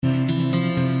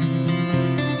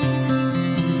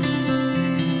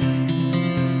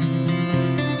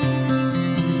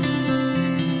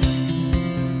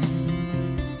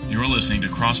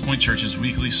Crosspoint Church's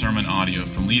weekly sermon audio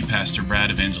from lead pastor Brad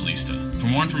Evangelista. For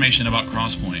more information about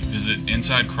Crosspoint, visit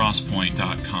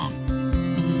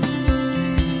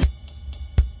insidecrosspoint.com.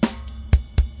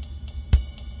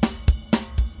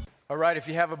 All right, if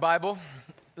you have a Bible,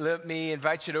 let me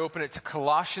invite you to open it to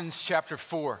Colossians chapter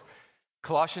 4.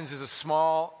 Colossians is a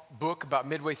small book about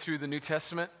midway through the New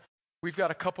Testament. We've got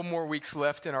a couple more weeks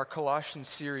left in our Colossians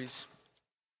series,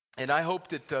 and I hope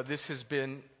that this has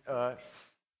been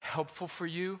helpful for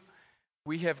you.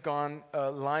 We have gone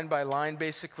line by line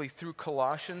basically through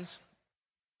Colossians.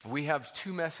 We have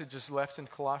 2 messages left in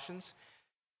Colossians.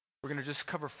 We're going to just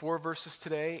cover 4 verses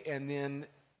today, and then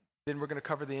we're going to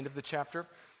cover the end of the chapter.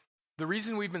 The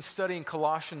reason we've been studying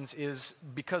Colossians is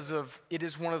because it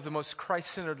is one of the most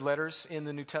Christ-centered letters in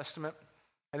the New Testament.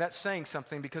 And that's saying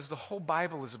something because the whole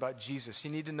Bible is about Jesus. You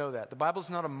need to know that. The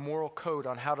Bible's not a moral code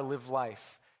on how to live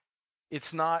life.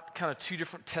 It's not kind of 2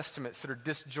 different testaments that are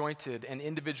disjointed and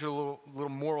individual little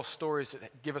moral stories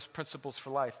that give us principles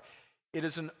for life. It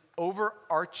is an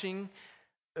overarching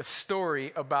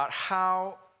story about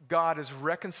how God is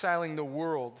reconciling the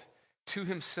world to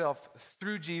himself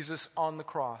through Jesus on the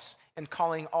cross and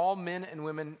calling all men and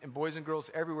women and boys and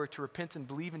girls everywhere to repent and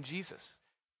believe in Jesus.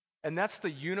 And that's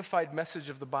the unified message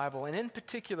of the Bible. And in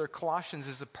particular, Colossians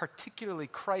is a particularly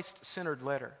Christ-centered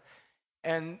letter.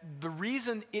 And the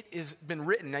reason it has been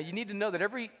written, now you need to know that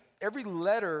every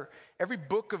letter, every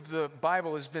book of the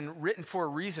Bible has been written for a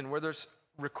reason, whether it's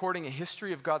recording a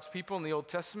history of God's people in the Old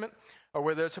Testament, or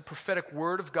whether it's a prophetic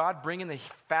word of God bringing the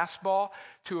fastball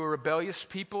to a rebellious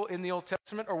people in the Old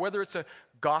Testament, or whether it's a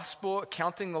gospel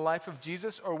accounting the life of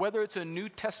Jesus, or whether it's a New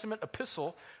Testament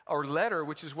epistle or letter,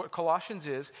 which is what Colossians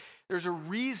is. There's a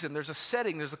reason, there's a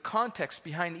setting, there's a context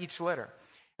behind each letter.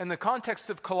 And the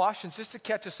context of Colossians, just to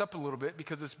catch us up a little bit,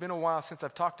 because it's been a while since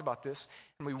I've talked about this,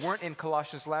 and we weren't in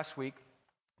Colossians last week,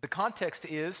 the context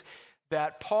is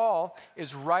that Paul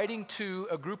is writing to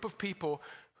a group of people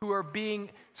who are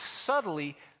being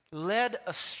subtly led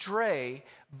astray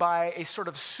by a sort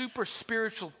of super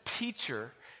spiritual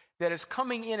teacher that is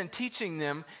coming in and teaching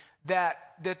them that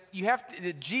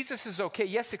Jesus is okay.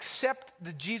 Yes, accept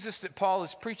the Jesus that Paul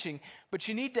is preaching, but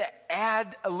you need to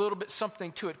add a little bit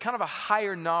something to it, kind of a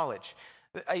higher knowledge.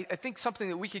 I think something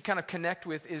that we could kind of connect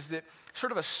with is that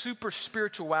sort of a super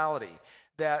spirituality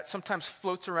that sometimes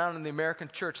floats around in the American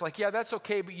church. Like, yeah, that's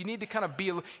okay, but you need to kind of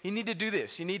you need to do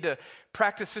this. You need to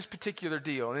practice this particular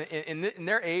deal. In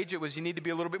their age, it was you need to be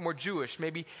a little bit more Jewish.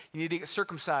 Maybe you need to get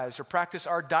circumcised or practice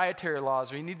our dietary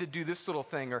laws, or you need to do this little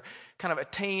thing, or kind of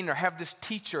attain or have this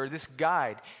teacher or this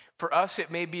guide. For us,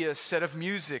 it may be a set of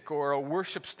music or a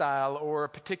worship style or a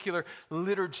particular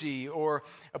liturgy or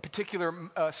a particular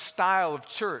style of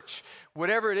church.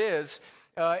 Whatever it is,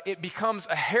 it becomes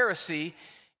a heresy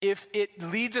if it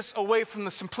leads us away from the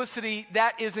simplicity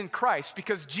that is in Christ,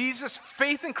 because Jesus,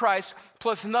 faith in Christ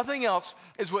plus nothing else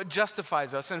is what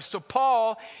justifies us. And so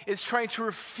Paul is trying to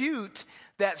refute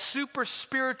that super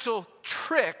spiritual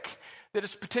trick that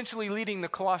is potentially leading the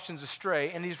Colossians astray,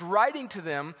 and he's writing to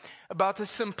them about the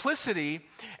simplicity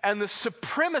and the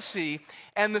supremacy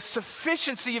and the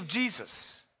sufficiency of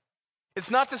Jesus. It's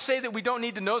not to say that we don't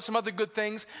need to know some other good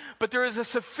things, but there is a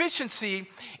sufficiency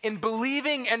in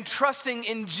believing and trusting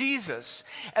in Jesus.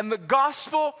 And the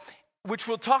gospel, which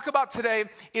we'll talk about today,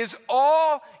 is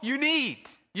all you need.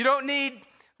 You don't need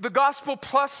the gospel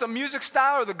plus a music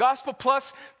style, or the gospel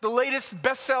plus the latest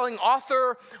best-selling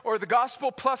author, or the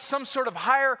gospel plus some sort of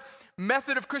higher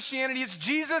method of Christianity. It's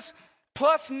Jesus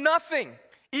plus nothing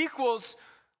equals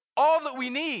all that we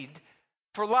need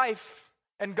for life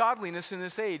and godliness in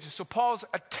this age. So Paul's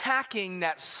attacking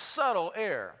that subtle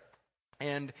error.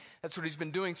 And that's what he's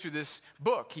been doing through this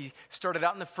book. He started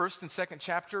out in the 1st and 2nd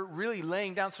chapter, really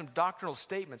laying down some doctrinal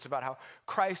statements about how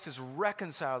Christ has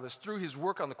reconciled us through his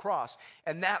work on the cross.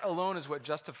 And that alone is what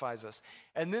justifies us.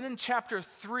 And then in chapter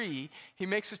 3, he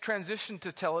makes a transition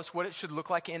to tell us what it should look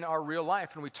like in our real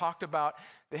life. And we talked about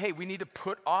that, hey, we need to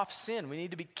put off sin. We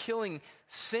need to be killing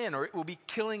sin, or it will be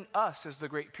killing us, as the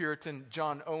great Puritan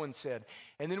John Owen said.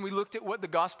 And then we looked at what the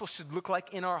gospel should look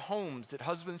like in our homes, that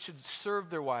husbands should serve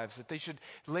their wives, that they should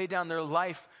lay down their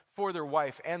life for their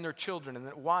wife and their children, and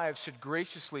that wives should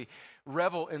graciously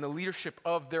revel in the leadership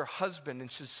of their husband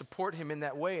and should support him in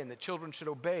that way, and that children should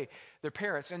obey their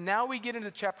parents. And now we get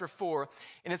into chapter 4,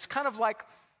 and it's kind of like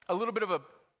a little bit of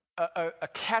a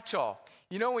catch-all.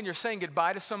 You know, when you're saying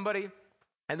goodbye to somebody,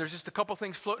 and there's just a couple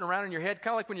things floating around in your head,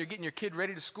 kind of like when you're getting your kid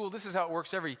ready to school. This is how it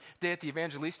works every day at the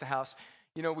Evangelista house.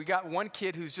 You know, we got one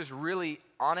kid who's just really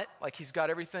on it, like he's got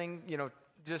everything, you know,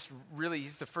 just really,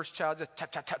 he's the first child, just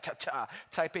cha-cha-cha-cha-cha,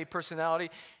 type A personality.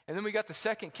 And then we got the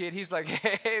second kid. He's like,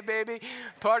 hey, baby,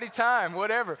 party time,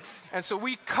 whatever. And so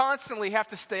we constantly have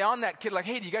to stay on that kid like,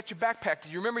 hey, do you got your backpack? Do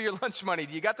you remember your lunch money?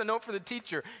 Do you got the note for the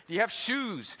teacher? Do you have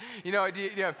shoes?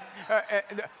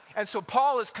 And so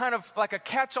Paul is kind of like a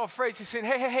catch-all phrase. He's saying,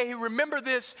 hey, remember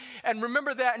this and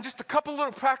remember that, and just a couple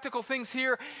little practical things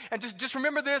here, and just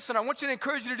remember this, and I want you to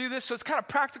encourage you to do this. So it's kind of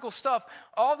practical stuff.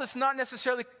 All this not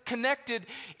necessarily connected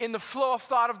in the flow of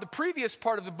thought of the previous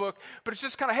part of the book, but it's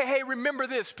just kind of, hey, remember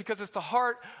this, because it's the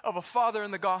heart of a father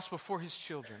in the gospel for his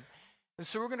children. And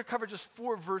so we're going to cover just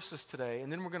 4 verses today, and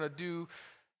then we're going to do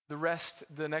the rest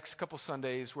the next couple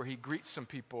Sundays where he greets some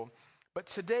people. But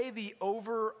today the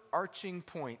overarching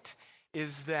point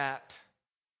is that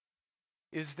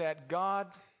God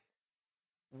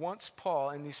wants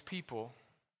Paul and these people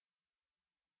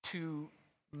to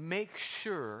make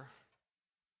sure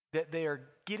that they are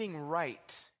getting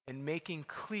right and making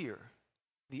clear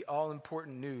the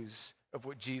all-important news of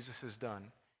what Jesus has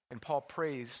done. And Paul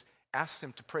asks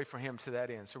him to pray for him to that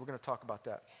end. So we're going to talk about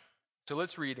that. So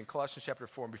let's read in Colossians chapter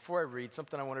 4. And before I read,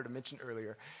 something I wanted to mention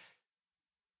earlier.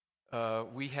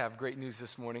 We have great news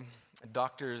this morning.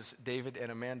 Doctors David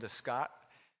and Amanda Scott.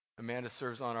 Amanda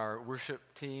serves on our worship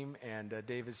team, and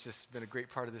David's just been a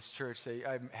great part of this church.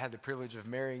 I had the privilege of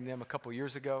marrying them a couple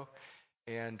years ago,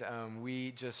 and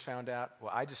we just found out,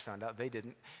 well, I just found out, they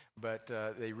didn't, but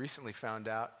they recently found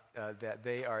out that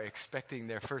they are expecting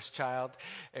their first child,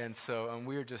 and so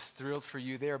we are just thrilled for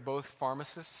you. They are both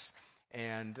pharmacists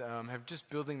and have just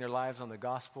building their lives on the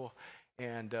gospel,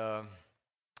 and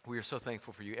we are so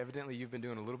thankful for you. Evidently, you've been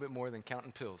doing a little bit more than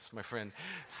counting pills, my friend.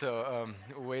 So,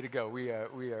 way to go. We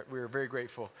are very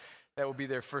grateful. That will be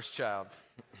their first child.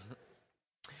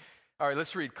 All right,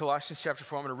 let's read Colossians chapter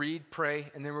 4. I'm going to read,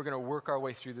 pray, and then we're going to work our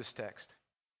way through this text.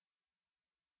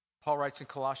 Paul writes in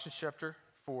Colossians chapter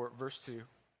 4, verse 2,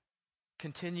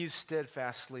 "Continue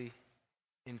steadfastly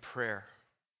in prayer,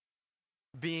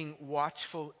 being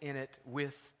watchful in it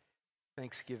with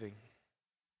thanksgiving.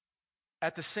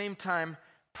 At the same time,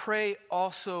 pray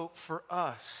also for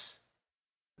us,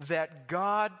 that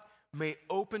God may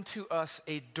open to us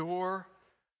a door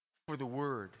for the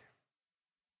word,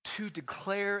 to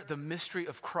declare the mystery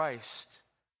of Christ,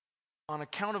 on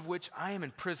account of which I am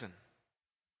in prison,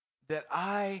 that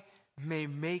I may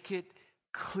make it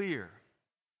clear,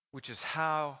 which is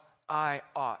how I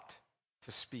ought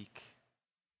to speak.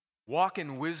 Walk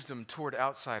in wisdom toward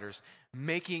outsiders,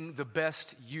 making the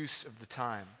best use of the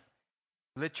time.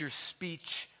 Let your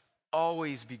speech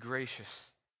always be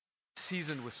gracious,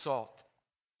 seasoned with salt,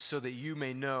 so that you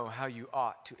may know how you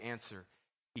ought to answer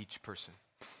each person."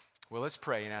 Well, let's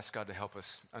pray and ask God to help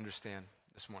us understand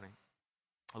this morning.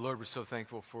 Lord, we're so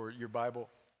thankful for your Bible.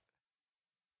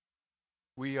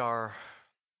 We are,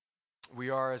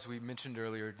 as we mentioned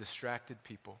earlier, distracted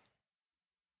people.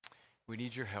 We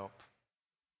need your help.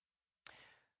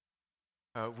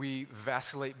 We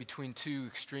vacillate between 2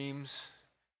 extremes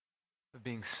of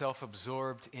being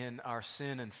self-absorbed in our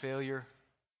sin and failure,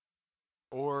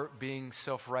 or being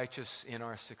self-righteous in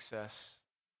our success.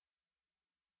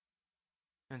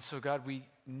 And so, God, we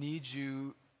need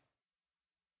you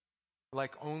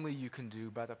like only you can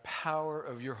do, by the power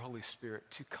of your Holy Spirit,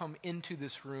 to come into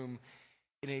this room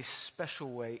in a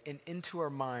special way, and into our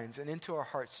minds and into our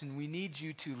hearts. And we need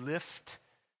you to lift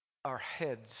our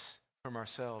heads from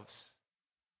ourselves.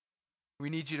 We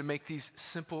need you to make these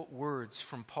simple words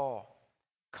from Paul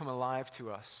come alive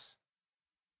to us.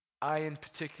 I, in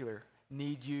particular,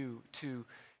 need you to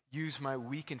use my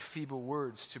weak and feeble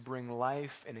words to bring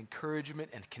life and encouragement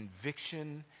and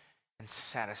conviction and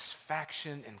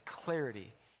satisfaction and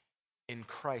clarity in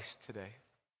Christ today.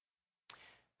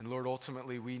 And Lord,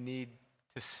 ultimately, we need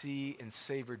to see and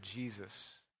savor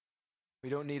Jesus. We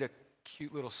don't need a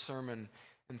cute little sermon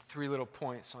and 3 little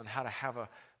points on how to have a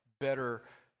better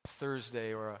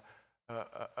Thursday or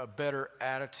a better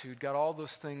attitude. God, all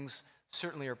those things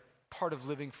certainly are part of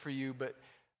living for you, but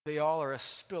they all are a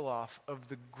spill-off of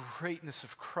the greatness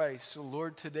of Christ. So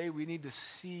Lord, today we need to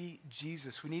see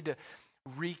Jesus. We need to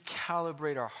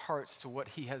recalibrate our hearts to what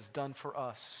he has done for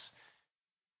us.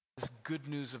 This good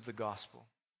news of the gospel.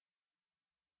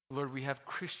 Lord, we have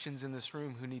Christians in this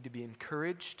room who need to be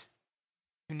encouraged,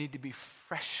 who need to be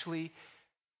freshly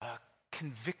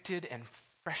convicted and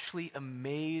freshly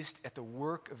amazed at the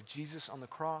work of Jesus on the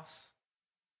cross.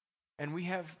 And we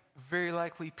have very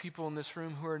likely people in this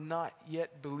room who are not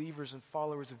yet believers and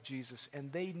followers of Jesus,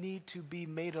 and they need to be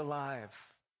made alive.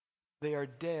 They are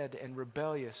dead and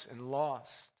rebellious and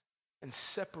lost and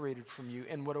separated from you,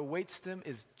 and what awaits them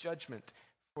is judgment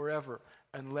forever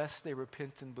unless they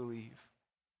repent and believe.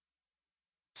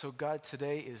 So God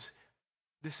today is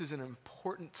This is an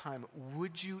important time.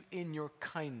 Would you, in your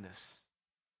kindness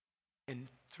and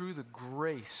through the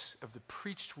grace of the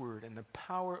preached word and the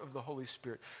power of the Holy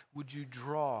Spirit, would you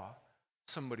draw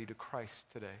somebody to Christ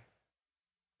today?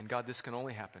 And God, this can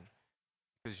only happen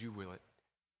because you will it.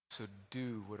 So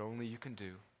do what only you can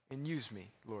do and use me,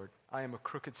 Lord. I am a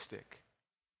crooked stick.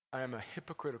 I am a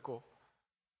hypocritical,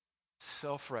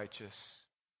 self-righteous,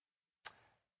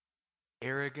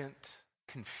 arrogant,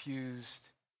 confused,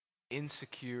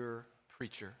 insecure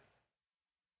preacher.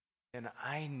 And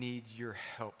I need your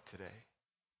help today.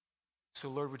 So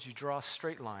Lord, would you draw a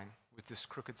straight line with this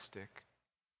crooked stick?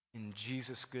 In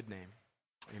Jesus' good name,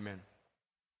 amen.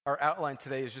 Our outline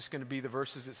today is just going to be the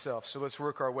verses itself. So let's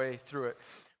work our way through it.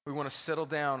 We want to settle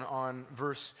down on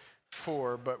verse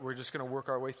 4, but we're just going to work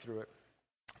our way through it.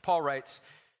 Paul writes,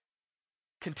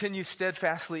 "Continue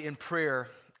steadfastly in prayer,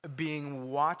 being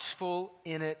watchful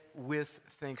in it with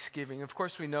thanksgiving." Of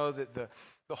course, we know that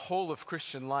the whole of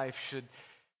Christian life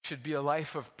should be a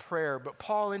life of prayer, but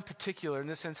Paul in particular, in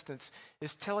this instance,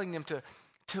 is telling them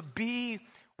to be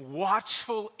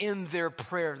watchful in their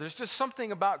prayer. There's just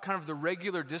something about kind of the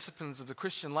regular disciplines of the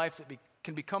Christian life that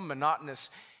can become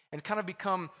monotonous and kind of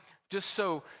become just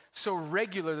so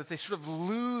regular that they sort of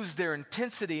lose their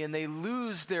intensity and they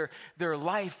lose their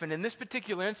life. And in this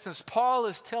particular instance, Paul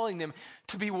is telling them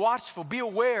to be watchful, be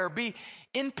aware, be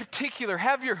in particular.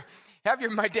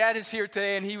 My dad is here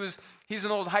today, and he's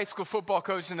an old high school football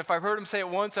coach, and if I've heard him say it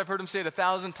once, I've heard him say it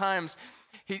 1,000 times.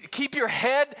 Keep your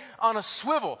head on a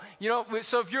swivel. You know,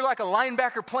 so if you're like a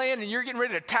linebacker playing and you're getting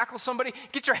ready to tackle somebody,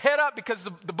 get your head up because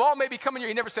the ball may be coming.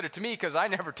 He never said it to me because I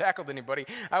never tackled anybody.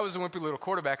 I was a wimpy little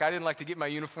quarterback. I didn't like to get my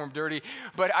uniform dirty.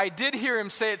 But I did hear him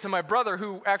say it to my brother,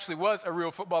 who actually was a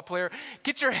real football player.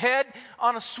 Get your head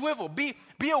on a swivel. Be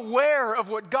aware of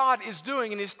what God is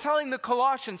doing. And he's telling the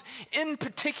Colossians in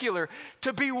particular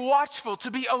to be watchful,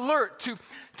 to be alert, to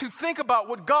think about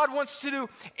what God wants to do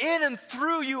in and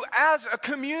through you as a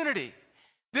community.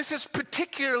 This is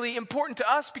particularly important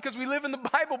to us because we live in the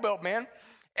Bible Belt, man.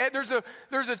 And there's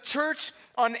a church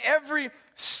on every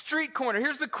street corner.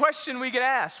 Here's the question we get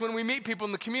asked when we meet people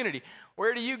in the community.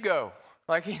 Where do you go?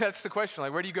 Like, that's the question.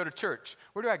 Like, where do you go to church?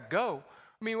 Where do I go?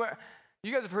 I mean,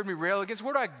 you guys have heard me rail against,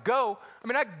 where do I go? I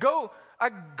mean, I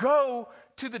go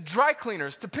to the dry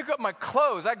cleaners to pick up my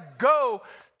clothes. I go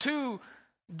to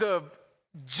the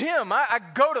gym. I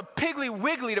go to Piggly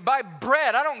Wiggly to buy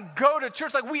bread. I don't go to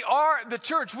church. Like, we are the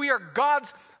church. We are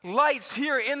God's lights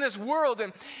here in this world.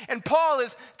 And Paul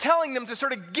is telling them to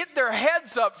sort of get their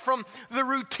heads up from the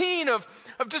routine of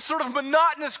just sort of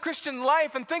monotonous Christian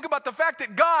life and think about the fact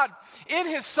that God, in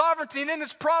his sovereignty and in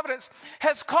his providence,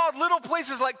 has called little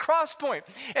places like Cross Point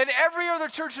and every other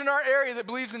church in our area that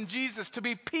believes in Jesus to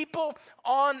be people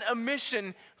on a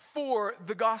mission for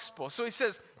the gospel. So he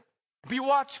says, be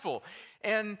watchful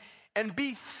and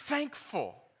be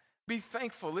thankful. Be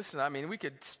thankful. Listen, I mean, we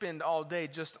could spend all day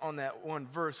just on that one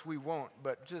verse. We won't,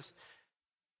 but just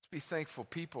be thankful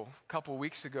people. A couple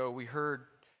weeks ago, we heard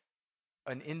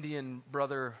an Indian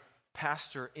brother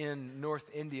pastor in North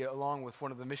India, along with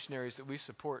one of the missionaries that we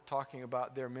support, talking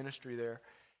about their ministry there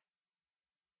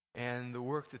and the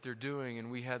work that they're doing. And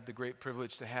we had the great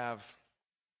privilege to have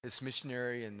this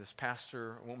missionary and this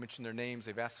pastor. I won't mention their names.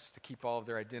 They've asked us to keep all of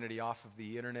their identity off of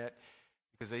the internet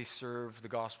because they serve the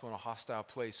gospel in a hostile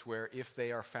place where if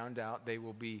they are found out,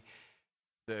 the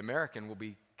American will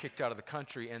be kicked out of the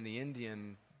country, and the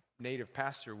Indian native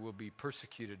pastor will be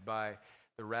persecuted by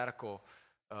the radical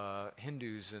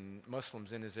Hindus and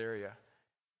Muslims in his area.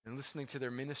 And listening to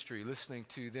their ministry, listening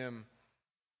to them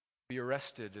be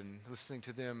arrested, and listening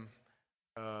to them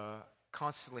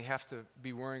constantly have to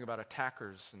be worrying about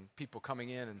attackers and people coming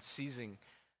in and seizing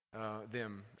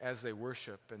them as they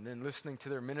worship, and then listening to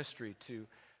their ministry to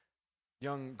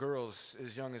young girls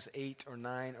as young as 8 or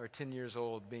 9 or 10 years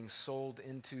old being sold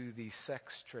into the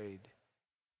sex trade,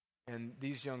 and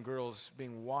these young girls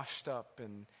being washed up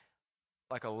in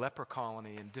like a leper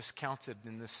colony and discounted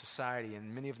in this society,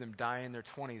 and many of them die in their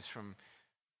 20s from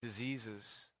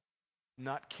diseases,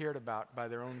 not cared about by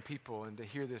their own people. And to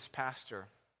hear this pastor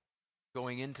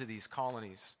going into these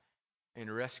colonies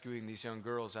and rescuing these young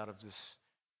girls out of this.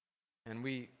 And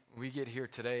we get here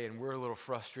today and we're a little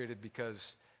frustrated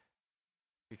because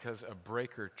a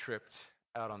breaker tripped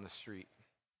out on the street.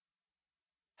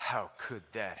 How could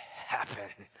that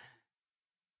happen?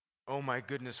 Oh my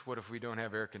goodness, what if we don't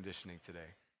have air conditioning today?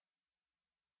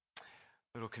 A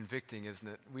little convicting, isn't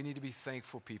it? We need to be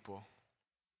thankful people.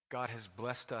 God has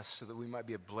blessed us so that we might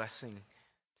be a blessing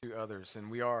to others, and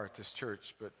we are at this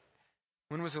church. But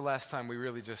when was the last time we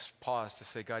really just paused to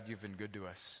say, God, you've been good to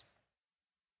us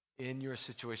in your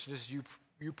situation? Just you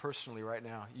you personally right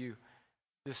now,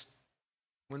 just,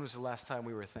 when was the last time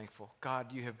we were thankful?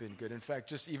 God, you have been good. In fact,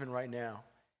 just even right now,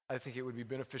 I think it would be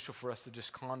beneficial for us to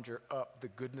just conjure up the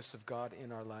goodness of God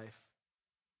in our life.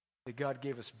 That God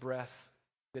gave us breath,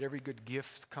 that every good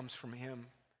gift comes from him,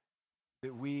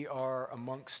 that we are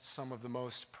amongst some of the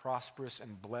most prosperous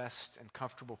and blessed and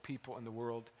comfortable people in the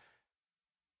world.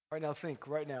 Right now,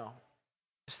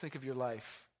 just think of your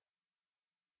life.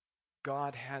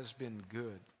 God has been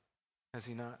good, has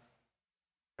he not?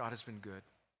 God has been good.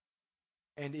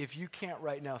 And if you can't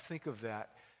right now think of that,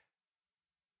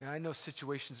 and I know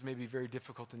situations may be very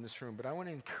difficult in this room, but I want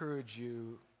to encourage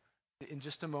you in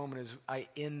just a moment as I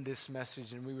end this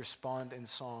message and we respond in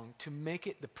song, to make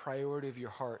it the priority of your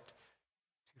heart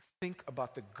to think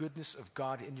about the goodness of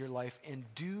God in your life and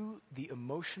do the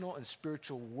emotional and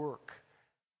spiritual work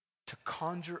to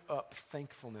conjure up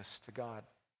thankfulness to God,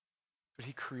 what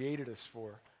he created us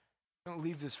for. Don't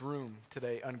leave this room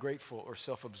today ungrateful or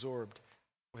self-absorbed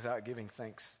without giving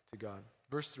thanks to God.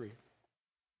 Verse 3.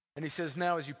 And he says,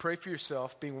 now as you pray for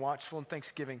yourself, being watchful in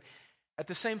thanksgiving, at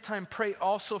the same time pray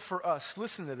also for us,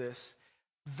 listen to this,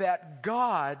 that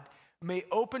God may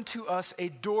open to us a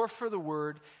door for the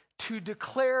word to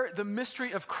declare the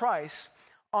mystery of Christ,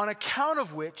 on account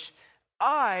of which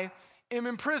I am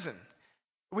in prison.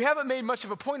 We haven't made much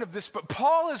of a point of this, but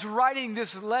Paul is writing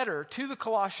this letter to the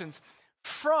Colossians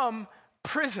from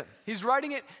prison. He's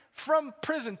writing it from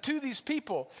prison to these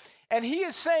people. And he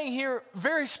is saying here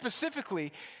very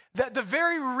specifically that the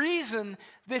very reason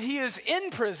that he is in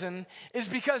prison is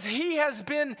because he has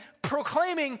been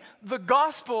proclaiming the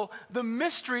gospel, the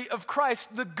mystery of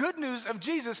Christ, the good news of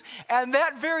Jesus. And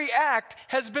that very act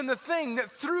has been the thing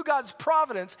that through God's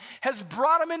providence has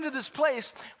brought him into this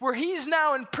place where he's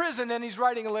now in prison and he's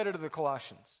writing a letter to the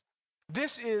Colossians.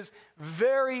 This is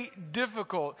very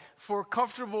difficult for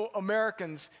comfortable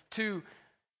Americans to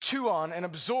chew on and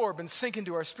absorb and sink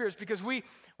into our spirits, because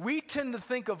we tend to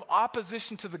think of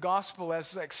opposition to the gospel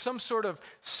as like some sort of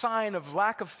sign of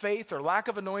lack of faith or lack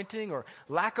of anointing or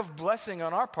lack of blessing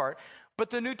on our part. But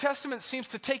the New Testament seems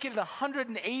to take it at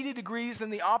 180 degrees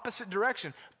in the opposite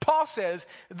direction. Paul says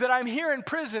that I'm here in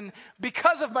prison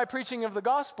because of my preaching of the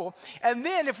gospel. And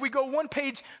then if we go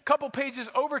couple pages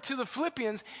over to the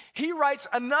Philippians, he writes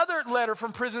another letter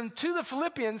from prison to the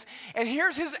Philippians. And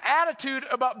here's his attitude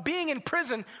about being in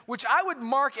prison, which I would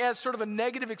mark as sort of a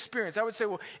negative experience. I would say,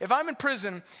 well, if I'm in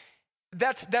prison,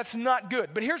 that's not good.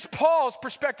 But here's Paul's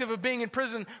perspective of being in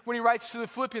prison when he writes to the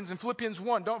Philippians in Philippians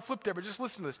 1. Don't flip there, but just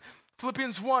listen to this.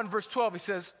 Philippians 1, verse 12, he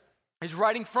says, he's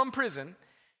writing from prison.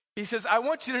 He says, I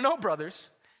want you to know, brothers,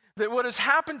 that what has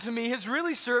happened to me has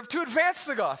really served to advance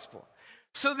the gospel,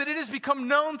 so that it has become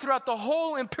known throughout the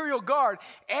whole imperial guard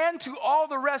and to all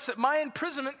the rest that my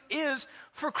imprisonment is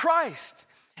for Christ.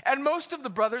 And most of the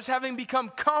brothers, having become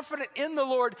confident in the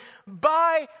Lord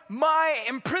by my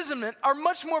imprisonment, are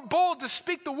much more bold to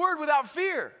speak the word without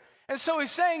fear. And so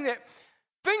he's saying that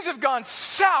things have gone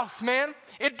south, man.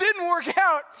 It didn't work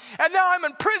out, and now I'm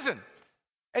in prison.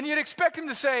 And you'd expect him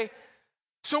to say,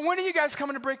 so when are you guys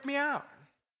coming to break me out?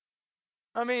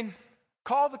 I mean,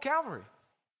 call the cavalry.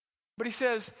 But he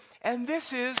says, and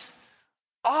this is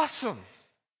awesome.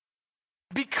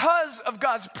 Because of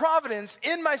God's providence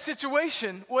in my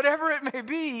situation, whatever it may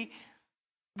be,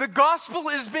 the gospel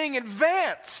is being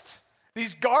advanced.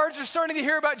 These guards are starting to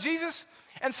hear about Jesus,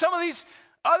 and some of these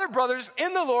other brothers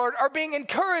in the Lord are being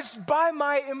encouraged by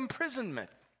my imprisonment.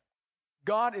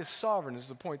 God is sovereign is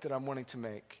the point that I'm wanting to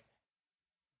make.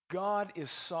 God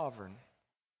is sovereign,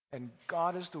 and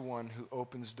God is the one who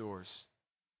opens doors.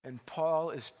 And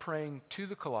Paul is praying to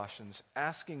the Colossians,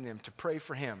 asking them to pray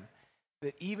for him,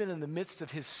 that even in the midst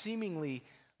of his seemingly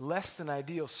less than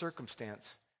ideal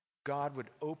circumstance, God would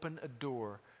open a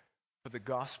door for the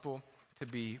gospel to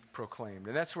be proclaimed.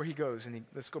 And that's where he goes. And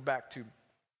let's go back to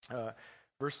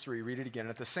verse 3, read it again.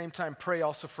 At the same time, pray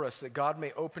also for us that God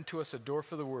may open to us a door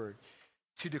for the word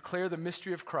to declare the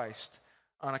mystery of Christ,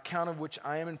 on account of which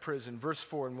I am in prison. Verse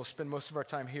 4, and we'll spend most of our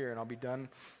time here, and I'll be done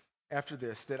after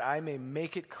this, that I may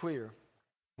make it clear,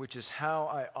 which is how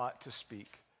I ought to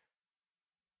speak.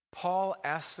 Paul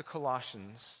asked the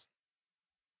Colossians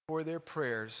for their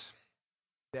prayers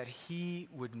that he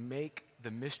would make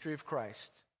the mystery of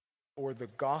Christ, or the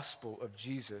gospel of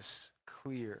Jesus,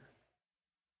 clear.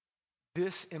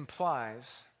 This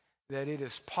implies that it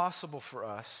is possible for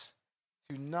us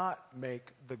to not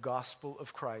make the gospel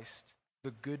of Christ,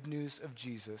 the good news of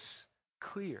Jesus,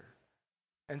 clear.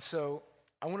 And so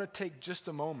I want to take just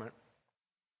a moment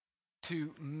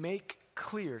to make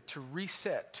clear, to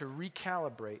reset, to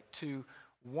recalibrate, to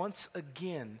once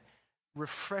again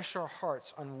refresh our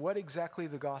hearts on what exactly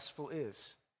the gospel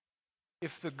is.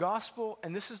 if the gospel,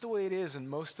 and this is the way it is in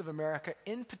most of America,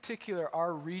 in particular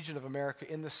our region of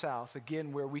America in the South,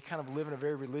 again, where we kind of live in a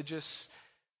very religious,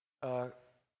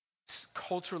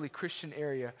 culturally Christian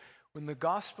area, when the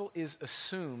gospel is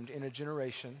assumed in a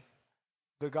generation,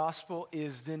 the gospel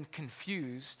is then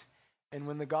confused, and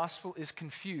when the gospel is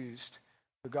confused,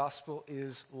 the gospel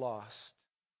is lost.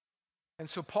 And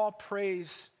so Paul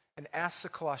prays and asks the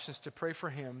Colossians to pray for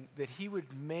him that he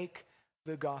would make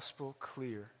the gospel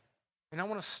clear. And I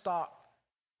want to stop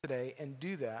today and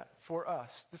do that for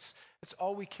us. That's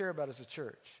all we care about as a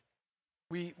church.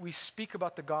 We speak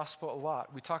about the gospel a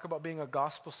lot. We talk about being a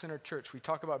gospel-centered church. We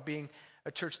talk about being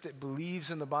a church that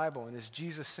believes in the Bible and is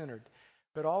Jesus-centered.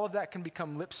 But all of that can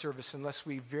become lip service unless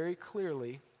we very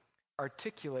clearly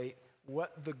articulate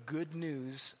what the good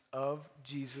news of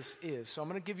Jesus is. So I'm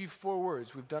going to give you 4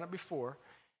 words. We've done it before.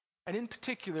 And in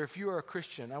particular, if you are a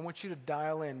Christian, I want you to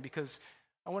dial in because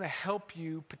I want to help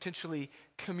you potentially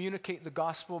communicate the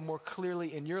gospel more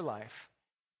clearly in your life.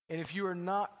 And if you are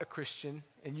not a Christian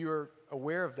and you're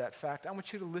aware of that fact, I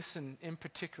want you to listen in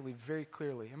particularly very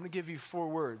clearly. I'm going to give you 4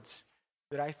 words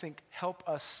that I think help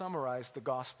us summarize the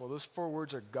gospel. Those 4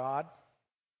 words are God,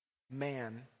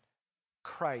 man,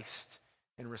 Christ,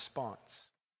 and response.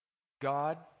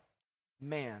 God,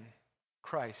 man,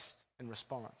 Christ, and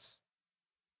response.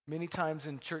 Many times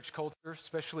in church culture,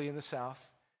 especially in the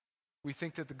South, we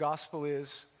think that the gospel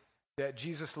is that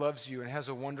Jesus loves you and has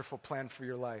a wonderful plan for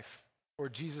your life, or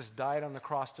Jesus died on the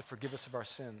cross to forgive us of our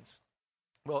sins.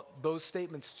 Well, those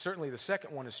statements, certainly the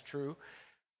second one is true,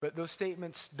 but those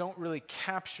statements don't really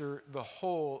capture the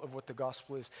whole of what the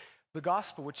gospel is. The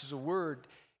gospel, which is a word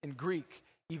in Greek,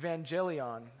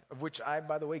 evangelion, of which I,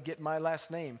 by the way, get my last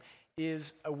name,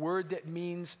 is a word that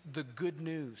means the good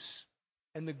news.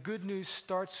 And the good news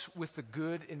starts with the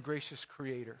good and gracious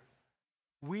Creator.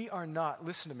 We are not,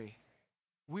 listen to me,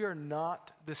 we are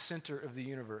not the center of the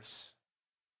universe.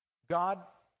 God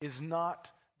is not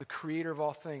the creator of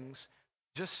all things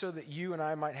just so that you and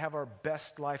I might have our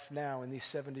best life now in these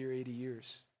 70 or 80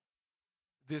 years.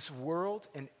 This world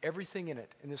and everything in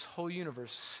it, and this whole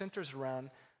universe, centers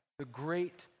around the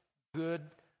great, good,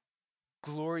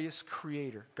 glorious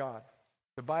Creator, God.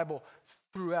 The Bible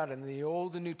throughout in the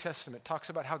Old and New Testament talks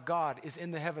about how God is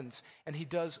in the heavens and He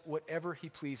does whatever He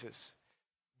pleases.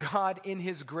 God, in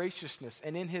His graciousness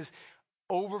and in His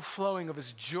overflowing of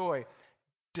His joy,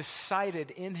 decided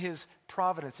in His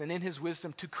providence and in His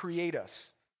wisdom to create us.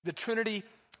 The Trinity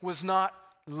was not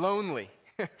lonely.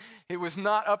 It was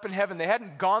not up in heaven. They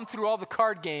hadn't gone through all the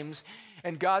card games,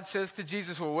 and God says to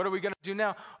Jesus, well, what are we going to do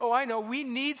now? Oh, I know, we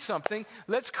need something.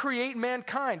 Let's create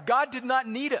mankind. God did not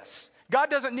need us. God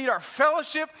doesn't need our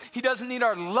fellowship. He doesn't need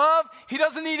our love. He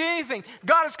doesn't need anything.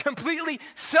 God is completely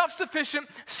self-sufficient,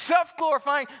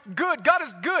 self-glorifying, good. God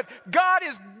is good. God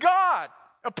is God,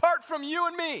 apart from you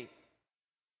and me.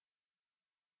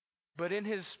 But in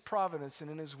His providence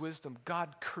and in His wisdom,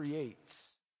 God creates.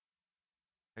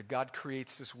 God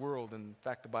creates this world. And in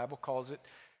fact, the Bible calls it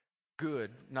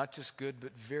good, not just good,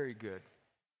 but very good.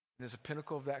 And as a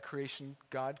pinnacle of that creation,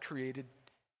 God created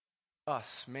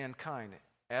us, mankind.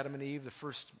 Adam and Eve, the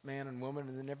first man and woman,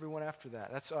 and then everyone after that.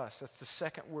 That's us. That's the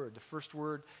second word. The first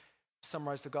word to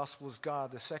summarize the gospel is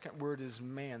God. The second word is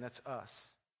man. That's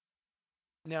us.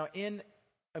 Now, in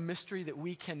a mystery that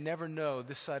we can never know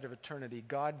this side of eternity,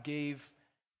 God gave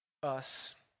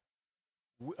us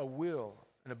a will,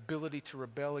 an ability to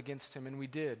rebel against Him, and we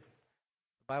did.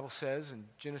 The Bible says in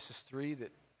Genesis 3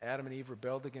 that Adam and Eve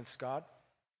rebelled against God.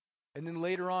 And then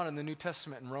later on in the New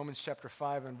Testament, in Romans chapter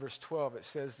 5 and verse 12, it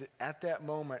says that at that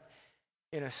moment,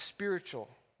 in a spiritual,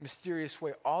 mysterious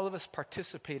way, all of us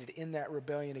participated in that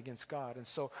rebellion against God. And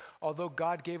so, although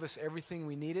God gave us everything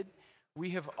we needed,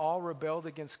 we have all rebelled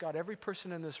against God. Every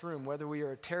person in this room, whether we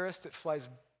are a terrorist that flies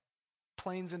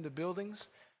planes into buildings,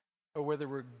 or whether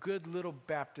we're good little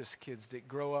Baptist kids that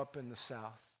grow up in the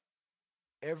South,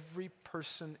 every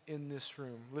person in this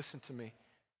room, listen to me,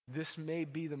 this may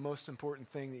be the most important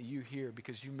thing that you hear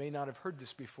because you may not have heard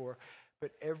this before,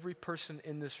 but every person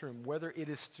in this room, whether it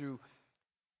is through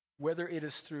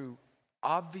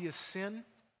obvious sin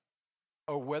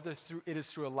or whether it is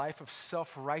through a life of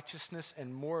self-righteousness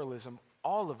and moralism,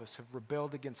 all of us have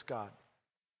rebelled against God.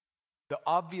 The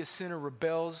obvious sinner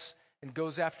rebels and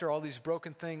goes after all these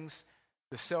broken things.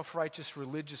 The self-righteous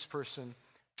religious person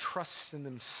trusts in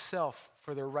themselves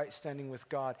for their right standing with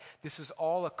God. This is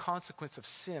all a consequence of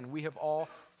sin. We have all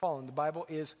fallen. The Bible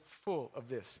is full of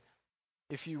this.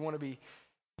 If you want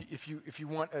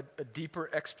a deeper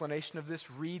explanation of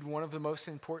this, read one of the most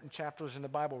important chapters in the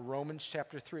Bible, Romans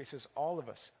chapter 3. It says all of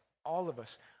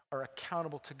us are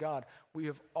accountable to God. We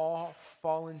have all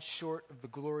fallen short of the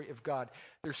glory of God.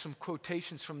 There's some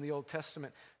quotations from the Old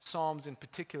Testament, Psalms in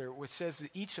particular, which says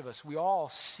that each of us, we all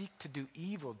seek to do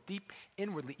evil deep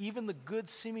inwardly. Even the good,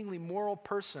 seemingly moral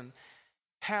person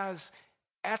has,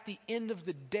 at the end of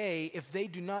the day, if they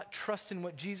do not trust in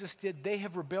what Jesus did, they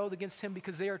have rebelled against him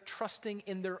because they are trusting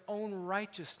in their own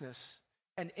righteousness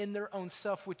and in their own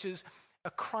self, which is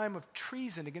a crime of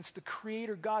treason against the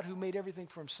Creator God who made everything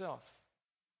for himself.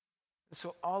 And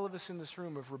so all of us in this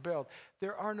room have rebelled.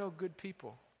 There are no good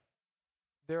people.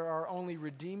 There are only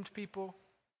redeemed people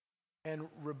and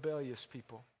rebellious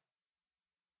people.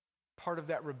 Part of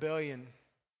that rebellion,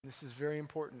 this is very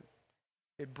important,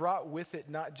 it brought with it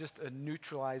not just a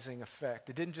neutralizing effect.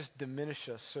 It didn't just diminish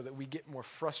us so that we get more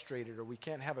frustrated or we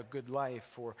can't have a good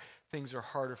life or things are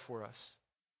harder for us.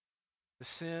 The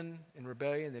sin and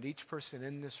rebellion that each person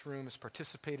in this room has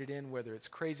participated in, whether it's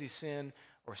crazy sin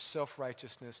or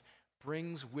self-righteousness,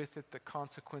 brings with it the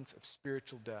consequence of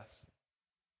spiritual death.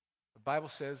 The Bible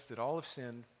says that all have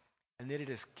sinned and that it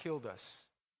has killed us.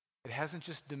 It hasn't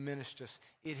just diminished us,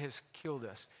 it has killed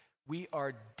us. We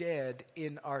are dead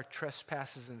in our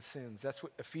trespasses and sins. That's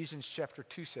what Ephesians chapter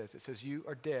 2 says. It says you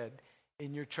are dead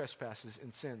in your trespasses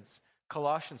and sins.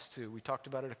 Colossians 2, we talked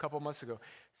about it a couple months ago,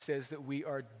 says that we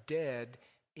are dead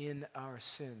in our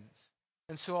sins.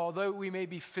 And so although we may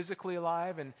be physically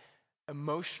alive and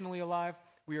emotionally alive,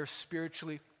 we are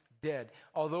spiritually dead.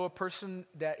 Although a person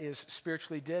that is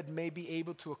spiritually dead may be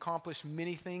able to accomplish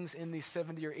many things in these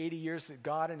 70 or 80 years that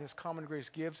God in his common grace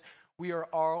gives, we are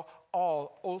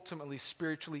all ultimately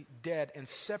spiritually dead and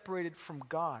separated from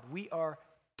God. We are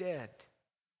dead.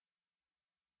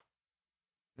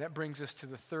 That brings us to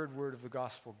the third word of the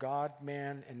gospel, God,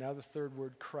 man, and now the third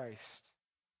word, Christ.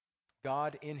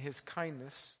 God, in his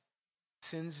kindness,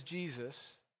 sends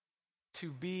Jesus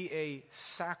to be a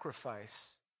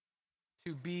sacrifice,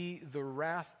 to be the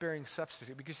wrath-bearing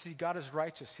substitute. Because, see, God is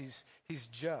righteous. He's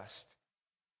just.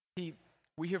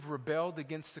 We have rebelled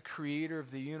against the creator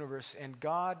of the universe, and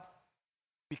God,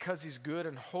 because he's good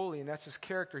and holy, and that's his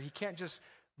character, he can't just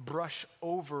brush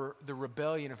over the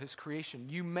rebellion of his creation.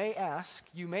 You may ask,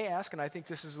 and I think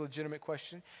this is a legitimate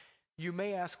question, you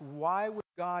may ask, why would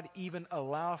God even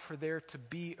allow for there to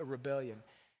be a rebellion?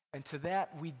 And to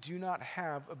that, we do not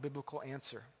have a biblical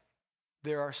answer.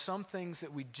 There are some things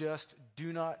that we just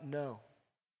do not know.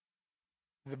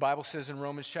 The Bible says in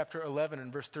Romans chapter 11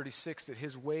 and verse 36 that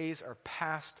his ways are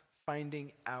past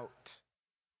finding out.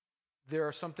 There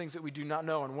are some things that we do not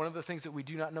know, and one of the things that we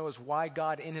do not know is why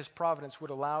God in his providence would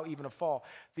allow even a fall.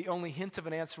 The only hint of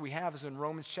an answer we have is in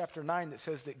Romans chapter 9 that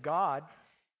says that God,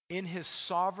 in his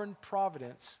sovereign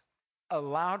providence,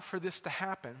 allowed for this to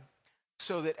happen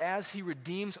so that as he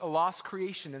redeems a lost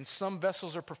creation, and some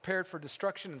vessels are prepared for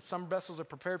destruction and some vessels are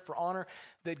prepared for honor,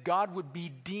 that God would be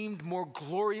deemed more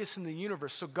glorious in the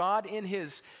universe. So God, in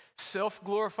his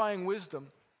self-glorifying wisdom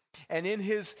and in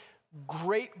his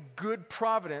great good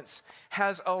providence,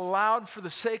 has allowed for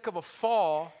the sake of a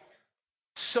fall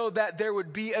so that there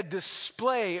would be a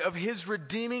display of his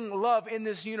redeeming love in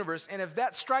this universe. And if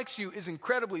that strikes you as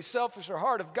incredibly selfish or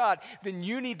hard of God, then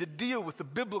you need to deal with the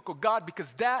biblical God,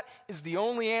 because that is the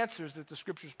only answers that the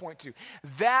scriptures point to.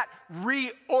 That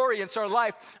reorients our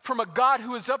life from a God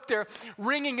who is up there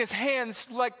wringing his hands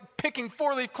like picking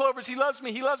four-leaf clovers, he loves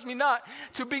me not,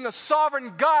 to being a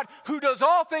sovereign God who does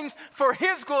all things for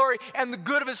his glory and the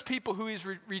good of his people who he's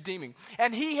redeeming.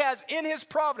 And he has, in his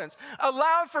providence,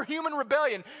 allowed for human rebellion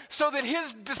so that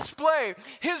his display,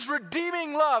 his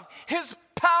redeeming love, his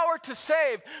power to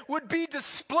save would be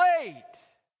displayed.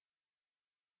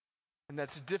 And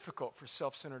that's difficult for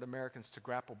self-centered Americans to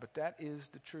grapple, but that is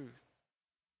the truth.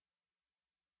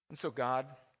 And so God,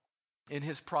 in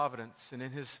his providence and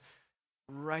in his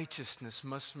righteousness,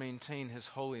 must maintain his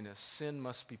holiness. Sin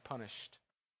must be punished.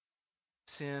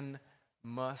 Sin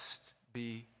must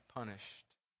be punished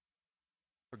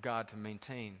for God to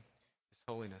maintain his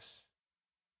holiness.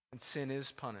 And sin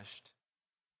is punished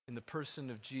in the person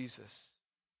of Jesus.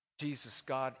 Jesus,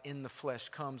 God in the flesh,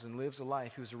 comes and lives a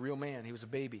life. He was a real man. He was a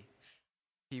baby.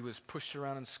 He was pushed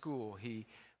around in school. He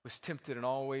was tempted in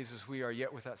all ways as we are,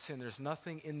 yet without sin. There's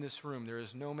nothing in this room, there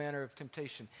is no manner of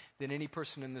temptation that any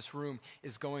person in this room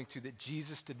is going to that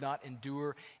Jesus did not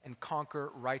endure and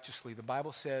conquer righteously. The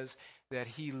Bible says that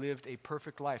he lived a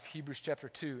perfect life. Hebrews chapter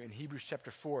 2 and Hebrews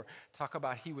chapter 4 talk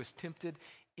about he was tempted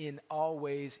in all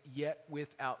ways, yet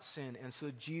without sin. And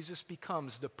so Jesus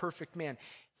becomes the perfect man.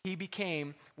 He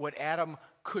became what Adam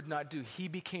could not do. He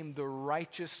became the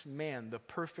righteous man, the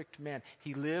perfect man.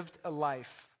 He lived a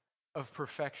life of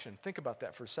perfection. Think about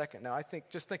that for a second. Now, think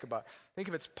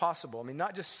if it's possible. I mean,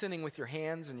 not just sinning with your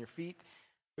hands and your feet,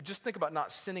 But just think about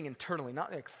not sinning internally,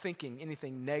 not like thinking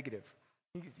anything negative.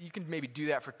 You can maybe do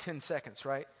that for 10 seconds,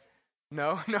 right?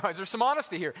 No, is there some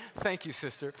honesty here? Thank you,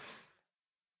 sister.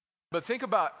 But think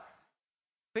about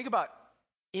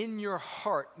in your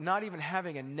heart not even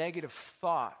having a negative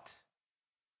thought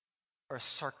or a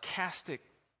sarcastic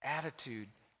attitude.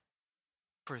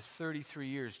 For 33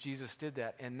 years, Jesus did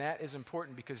that. And that is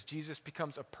important because Jesus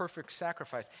becomes a perfect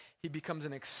sacrifice. He becomes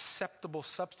an acceptable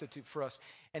substitute for us.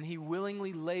 And he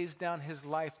willingly lays down his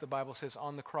life, the Bible says,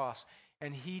 on the cross.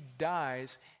 And he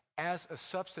dies as a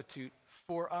substitute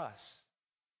for us.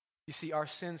 You see, our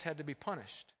sins had to be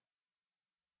punished.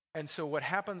 And so what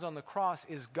happens on the cross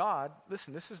is God,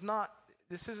 listen, this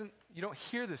isn't, you don't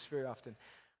hear this very often,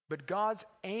 but God's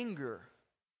anger,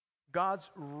 God's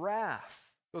wrath,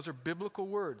 those are biblical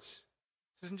words.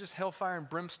 This isn't just hellfire and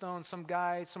brimstone, some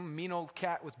guy, some mean old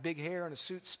cat with big hair and a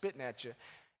suit spitting at you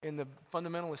in the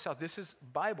fundamentalist South. This is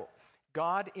Bible.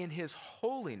 God in his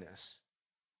holiness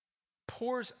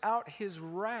pours out his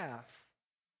wrath,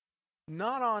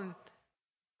 not on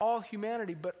all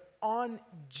humanity, but on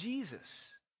Jesus.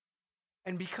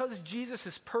 And because Jesus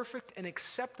is perfect and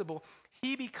acceptable,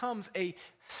 he becomes a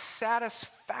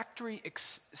satisfactory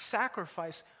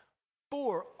sacrifice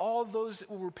for all those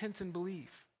that will repent and believe.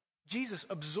 Jesus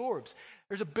absorbs.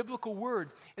 There's a biblical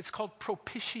word. It's called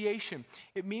propitiation.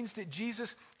 It means that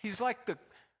Jesus, he's like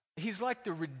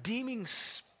the redeeming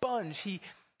sponge. He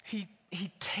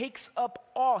takes up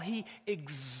all. He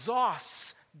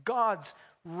exhausts God's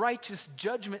righteous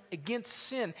judgment against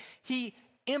sin. He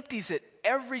empties it,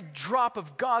 every drop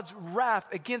of God's wrath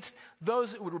against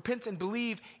those that would repent and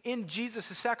believe in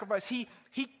Jesus' sacrifice. He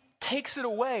takes it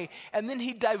away, and then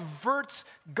he diverts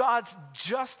God's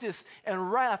justice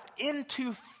and wrath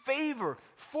into favor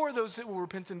for those that will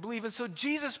repent and believe. And so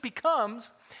Jesus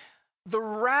becomes the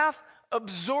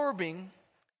wrath-absorbing,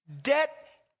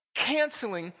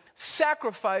 debt-canceling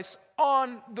sacrifice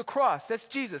on the cross. That's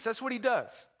Jesus. That's what he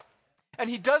does.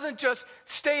 And he doesn't just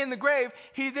stay in the grave.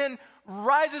 He then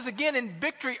rises again in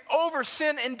victory over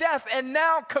sin and death, and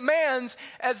now commands,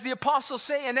 as the apostles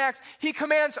say in Acts, he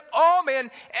commands all men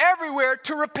everywhere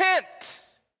to repent.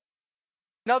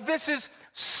 Now this is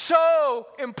so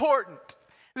important.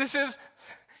 This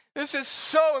is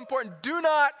so important. Do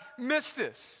not miss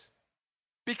this.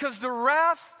 Because the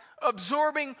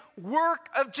wrath-absorbing work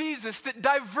of Jesus that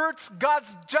diverts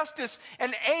God's justice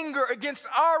and anger against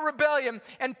our rebellion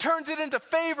and turns it into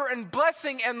favor and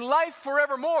blessing and life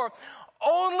forevermore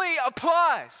only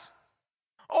applies,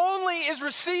 only is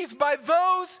received by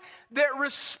those that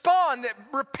respond, that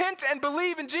repent and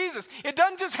believe in Jesus. It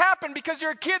doesn't just happen because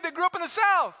you're a kid that grew up in the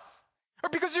South or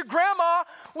because your grandma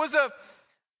was a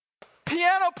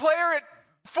piano player at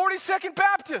 42nd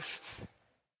Baptist.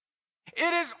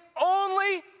 It is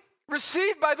only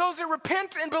received by those that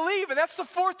repent and believe. And that's the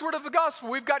fourth word of the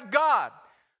gospel. We've got God,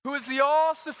 who is the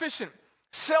all-sufficient,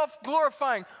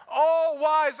 self-glorifying,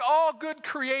 all-wise, all-good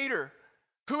creator,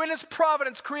 who in his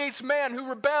providence creates man who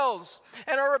rebels,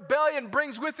 and our rebellion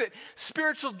brings with it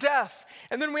spiritual death.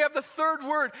 And then we have the third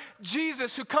word,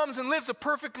 Jesus, who comes and lives a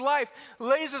perfect life,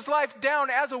 lays his life down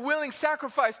as a willing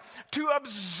sacrifice to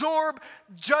absorb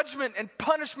judgment and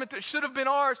punishment that should have been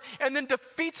ours, and then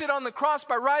defeats it on the cross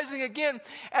by rising again,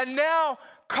 and now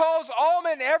calls all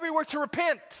men everywhere to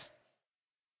repent.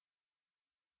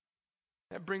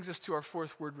 That brings us to our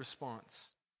fourth word response.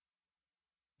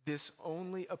 This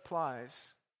only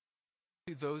applies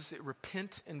to those that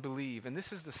repent and believe. And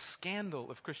this is the scandal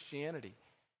of Christianity.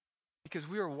 Because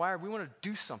we are wired, we want to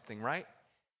do something, right?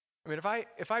 I mean,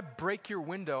 if I break your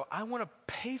window, I want to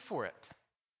pay for it.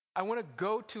 I want to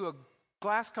go to a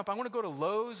glass company. I want to go to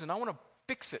Lowe's and I want to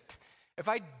fix it. If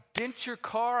I dent your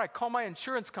car, I call my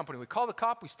insurance company. We call the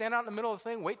cop. We stand out in the middle of the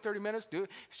thing, wait 30 minutes, do it,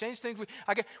 exchange things.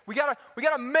 We gotta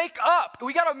make up.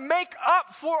 We gotta make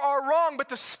up for our wrong. But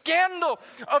the scandal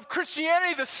of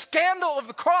Christianity, the scandal of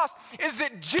the cross, is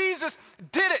that Jesus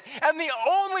did it. And the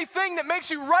only thing that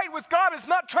makes you right with God is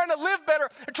not trying to live better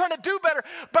or trying to do better,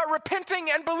 but repenting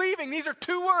and believing. These are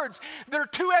two words. They're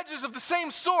two edges of the same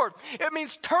sword. It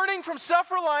means turning from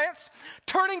self-reliance,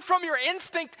 turning from your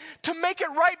instinct to make it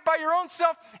right by your own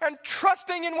self, and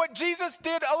trusting in what Jesus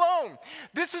did alone.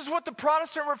 This is what the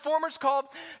Protestant reformers called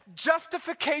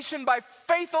justification by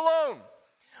faith alone.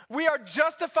 We are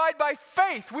justified by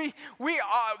faith. We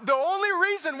are, the only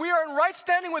reason we are in right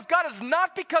standing with God is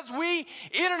not because we,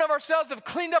 in and of ourselves, have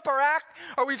cleaned up our act,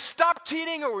 or we've stopped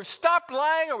cheating, or we've stopped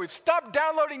lying, or we've stopped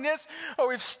downloading this, or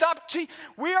we've stopped cheating.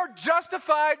 We are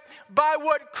justified by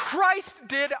what Christ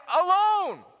did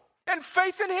alone, and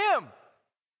faith in him.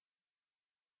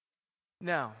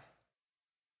 Now,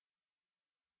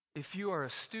 if you are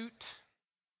astute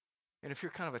And if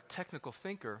you're kind of a technical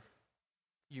thinker,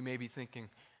 you may be thinking,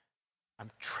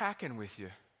 I'm tracking with you,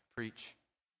 preach.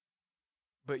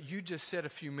 But you just said a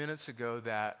few minutes ago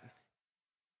that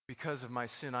because of my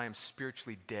sin, I am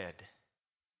spiritually dead.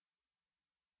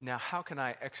 Now, how can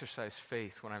I exercise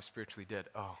faith when I'm spiritually dead?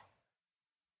 Oh,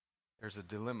 there's a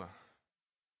dilemma.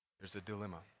 There's a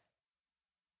dilemma.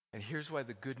 And here's why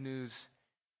the good news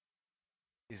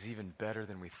is even better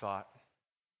than we thought.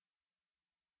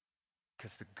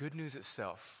 Because the good news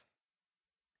itself,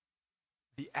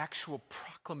 the actual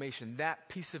proclamation, that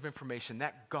piece of information,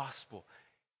 that gospel,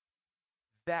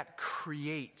 that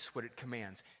creates what it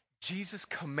commands. Jesus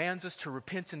commands us to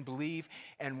repent and believe,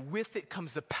 and with it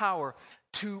comes the power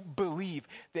to believe.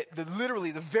 That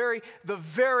literally the very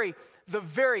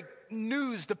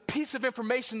news, the piece of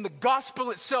information, the gospel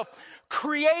itself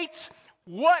creates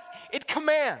what it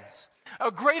commands.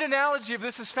 A great analogy of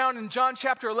this is found in John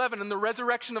chapter 11 in the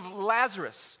resurrection of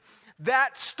Lazarus.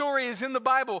 That story is in the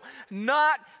Bible,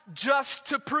 not just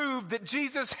to prove that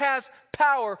Jesus has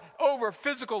power over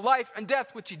physical life and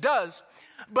death, which he does,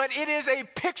 but it is a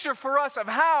picture for us of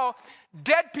how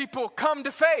dead people come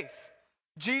to faith.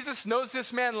 Jesus knows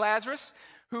this man Lazarus,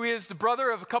 who is the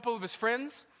brother of a couple of his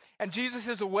friends, and Jesus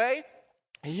is away.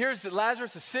 He hears that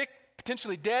Lazarus is sick,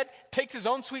 potentially dead, takes his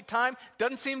own sweet time,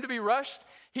 doesn't seem to be rushed.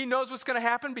 He knows what's going to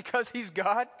happen because he's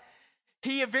God.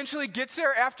 He eventually gets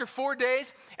there after 4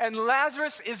 days, and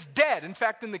Lazarus is dead. In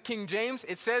fact, in the King James,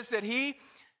 it says that he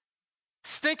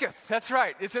stinketh. That's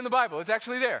right. It's in the Bible. It's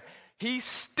actually there. He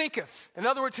stinketh. In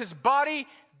other words, his body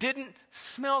didn't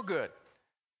smell good.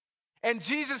 And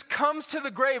Jesus comes to the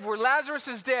grave where Lazarus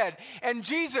is dead. And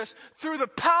Jesus, through the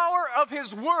power of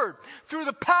his word, through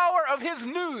the power of his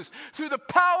news, through the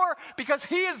power, because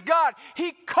he is God,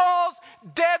 he calls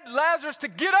dead Lazarus to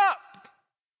get up.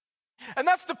 And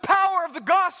that's the power of the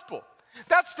gospel.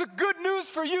 That's the good news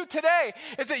for you today,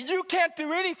 is that you can't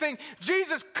do anything.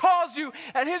 Jesus calls you,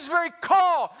 and his very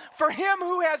call for him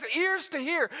who has ears to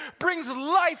hear brings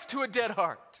life to a dead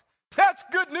heart. That's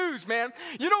good news, man.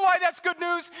 You know why that's good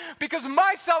news? Because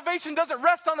my salvation doesn't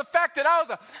rest on the fact that I was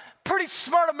a pretty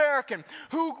smart American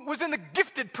who was in the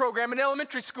gifted program in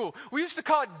elementary school. We used to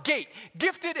call it GATE,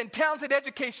 Gifted and Talented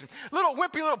Education. Little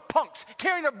wimpy little punks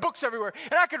carrying their books everywhere.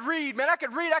 And I could read, man. I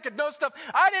could know stuff.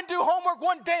 I didn't do homework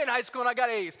one day in high school and I got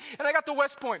A's. And I got to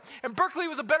West Point. And Berkeley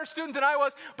was a better student than I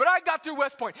was, but I got through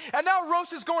West Point. And now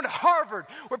Rose is going to Harvard,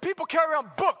 where people carry around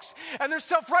books and they're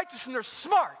self-righteous and they're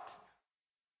smart.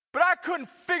 But I couldn't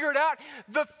figure it out.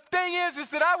 The thing is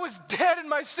that I was dead in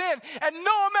my sin, and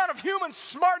no amount of human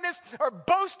smartness or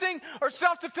boasting or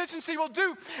self-sufficiency will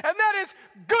do. And that is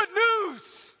good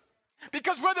news.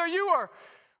 Because whether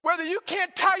you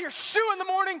can't tie your shoe in the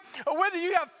morning or whether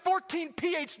you have 14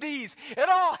 PhDs, it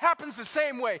all happens the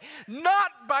same way.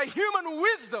 Not by human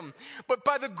wisdom, but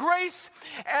by the grace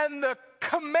and the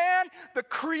command,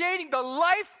 the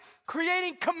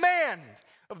life-creating command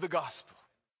of the gospel.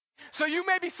 So you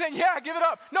may be saying, yeah, give it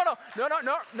up. No.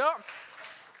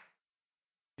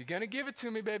 You're going to give it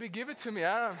to me, baby. Give it to me.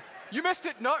 You missed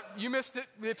it. No, you missed it.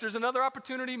 If there's another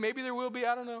opportunity, maybe there will be.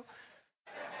 I don't know.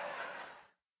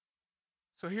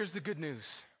 So here's the good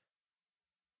news.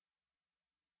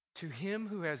 To him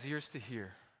who has ears to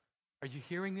hear. Are you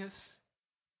hearing this?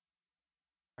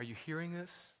 Are you hearing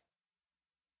this?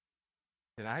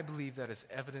 Then I believe that is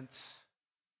evidence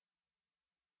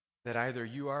that either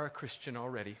you are a Christian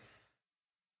already,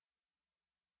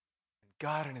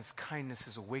 God in his kindness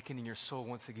is awakening your soul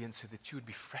once again so that you would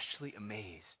be freshly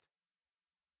amazed,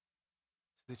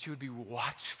 so that you would be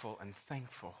watchful and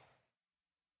thankful,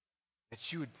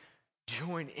 that you would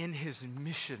join in his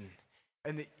mission,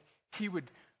 and that he would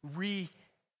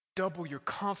redouble your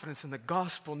confidence in the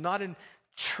gospel, not in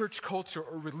church culture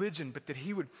or religion, but that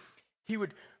he would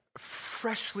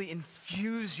freshly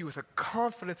infuse you with a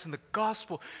confidence in the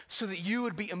gospel so that you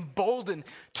would be emboldened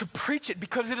to preach it,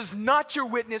 because it is not your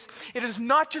witness, it is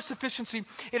not your sufficiency,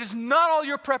 it is not all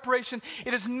your preparation,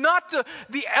 it is not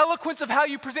the eloquence of how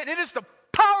you present, it is the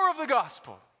power of the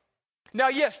gospel. Now,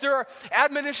 yes, there are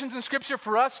admonitions in Scripture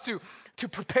for us to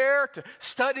prepare, to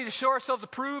study, to show ourselves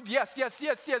approved. Yes.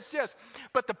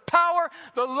 But the power,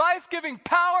 the life-giving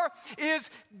power is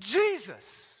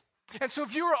Jesus. And so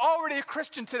if you are already a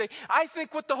Christian today, I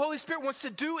think what the Holy Spirit wants to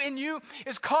do in you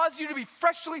is cause you to be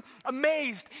freshly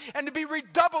amazed and to be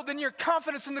redoubled in your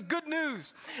confidence in the good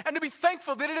news and to be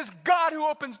thankful that it is God who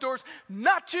opens doors,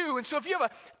 not you. And so if you have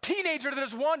a teenager that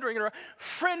is wandering or a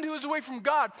friend who is away from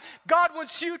God, God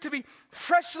wants you to be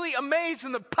freshly amazed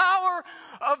in the power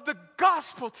of the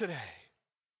gospel today.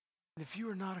 And if you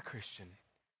are not a Christian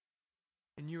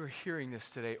and you are hearing this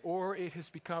today, or it has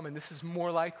become, and this is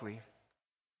more likely,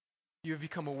 You have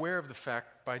become aware of the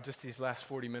fact by just these last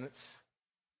 40 minutes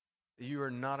that you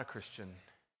are not a Christian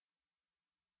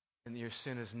and that your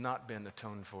sin has not been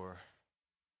atoned for,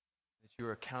 that you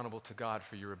are accountable to God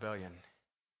for your rebellion.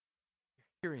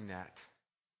 You're hearing that.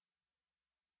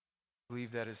 I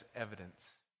believe that is evidence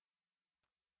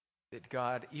that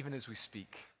God, even as we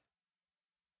speak,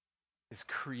 is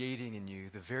creating in you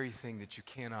the very thing that you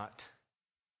cannot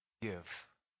give.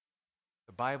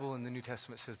 The Bible in the New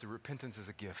Testament says that repentance is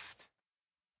a gift.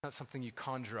 It's not something you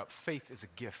conjure up. Faith is a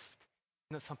gift.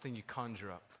 It's not something you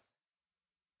conjure up.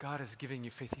 God is giving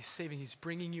you faith. He's saving. He's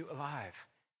bringing you alive.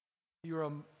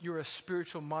 You're a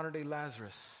spiritual modern-day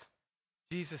Lazarus.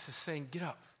 Jesus is saying, get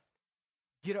up.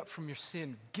 Get up from your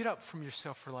sin. Get up from your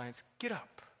self-reliance. Get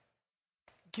up.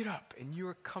 Get up, and you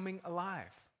are coming alive.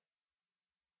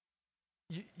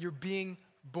 You're being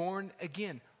born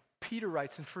again. Peter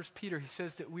writes in 1 Peter, he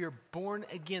says that we are born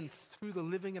again through the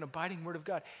living and abiding Word of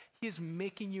God. He is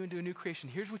making you into a new creation.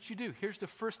 Here's what you do. Here's the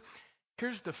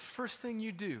first thing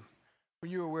you do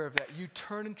when you're aware of that. You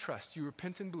turn and trust. You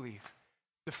repent and believe.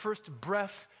 The first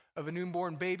breath of a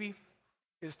newborn baby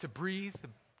is to breathe. The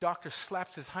doctor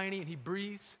slaps his hiney and he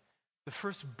breathes. The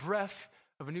first breath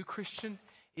of a new Christian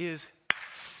is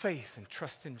faith and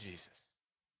trust in Jesus.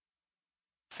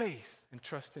 Faith and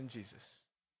trust in Jesus.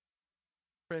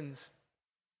 Friends,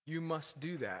 you must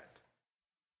do that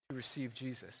to receive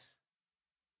Jesus.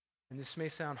 And this may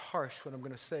sound harsh, what I'm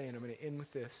going to say, and I'm going to end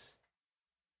with this.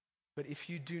 But if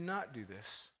you do not do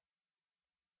this,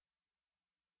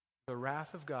 the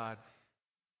wrath of God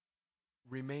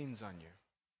remains on you.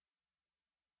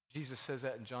 Jesus says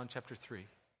that in John chapter 3.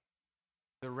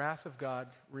 The wrath of God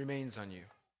remains on you.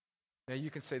 Now you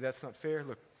can say that's not fair.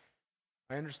 Look,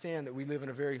 I understand that we live in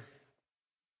a very,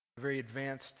 very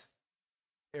advanced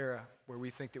era where we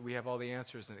think that we have all the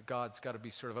answers and that God's got to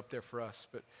be sort of up there for us.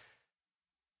 But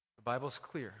the Bible's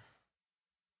clear.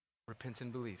 Repent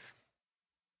and believe.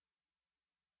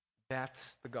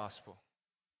 That's the gospel.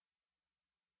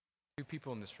 Two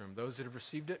people in this room, those that have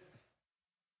received it,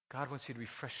 God wants you to be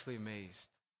freshly amazed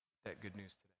at that good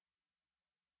news today.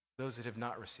 Those that have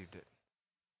not received it,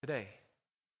 today,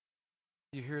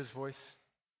 do you hear his voice?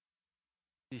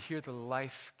 Do you hear the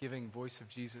life-giving voice of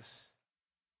Jesus?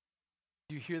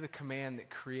 Do you hear the command that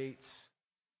creates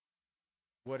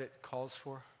what it calls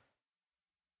for?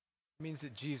 It means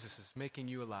that Jesus is making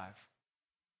you alive.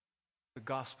 The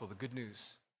gospel, the good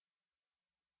news.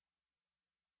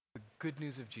 The good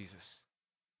news of Jesus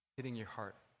hitting your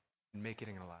heart and making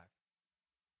it alive.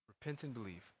 Repent and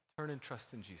believe. Turn and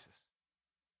trust in Jesus.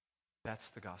 That's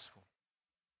the gospel.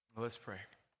 Now let's pray.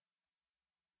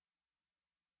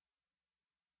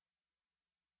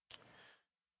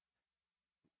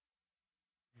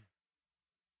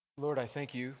 Lord, I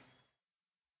thank you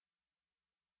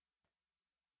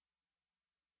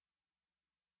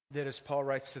that as Paul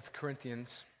writes to the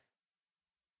Corinthians,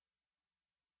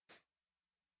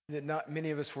 that not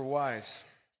many of us were wise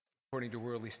according to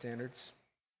worldly standards.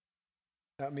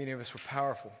 Not many of us were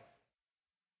powerful.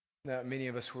 Not many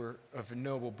of us were of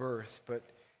noble birth, but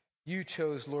you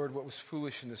chose, Lord, what was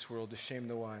foolish in this world to shame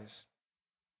the wise.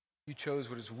 You chose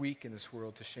what is weak in this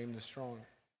world to shame the strong.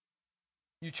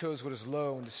 You chose what is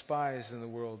low and despised in the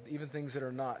world, even things that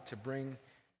are not, to bring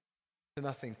to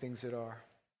nothing things that are.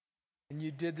 And you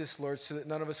did this, Lord, so that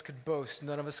none of us could boast.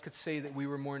 None of us could say that we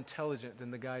were more intelligent than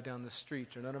the guy down the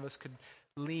street, or none of us could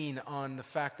lean on the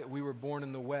fact that we were born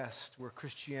in the West, where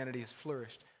Christianity has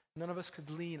flourished. None of us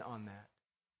could lean on that.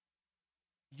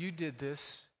 You did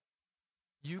this.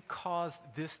 You caused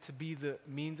this to be the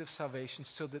means of salvation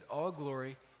so that all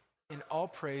glory and all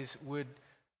praise would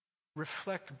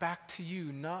reflect back to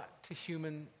you, not to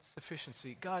human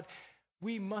sufficiency. God,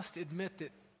 we must admit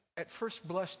that at first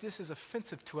blush this is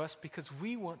offensive to us because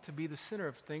we want to be the center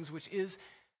of things, which is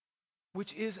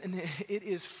and it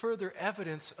is further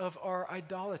evidence of our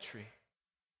idolatry.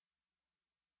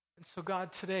 And so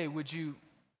God, today, would you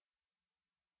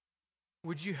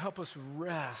help us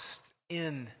rest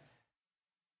in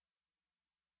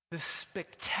the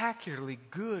spectacularly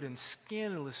good and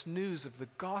scandalous news of the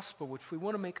gospel, which we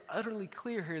want to make utterly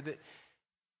clear here, that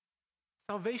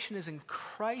salvation is in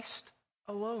Christ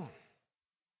alone.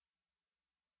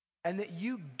 And that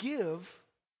you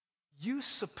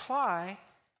supply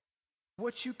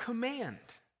what you command.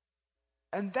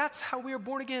 And that's how we are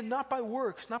born again, not by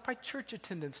works, not by church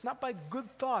attendance, not by good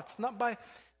thoughts, not by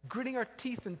gritting our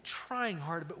teeth and trying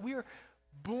hard, but we are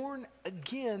born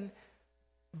again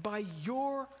by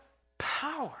your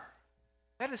power.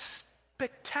 That is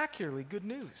spectacularly good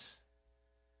news.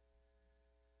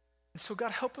 And so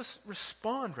God, help us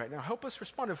respond right now. Help us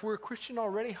respond. If we're a Christian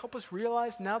already, help us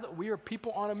realize now that we are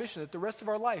people on a mission, that the rest of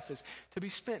our life is to be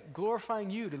spent glorifying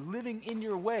you, to living in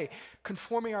your way,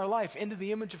 conforming our life into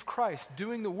the image of Christ,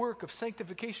 doing the work of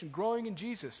sanctification, growing in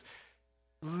Jesus,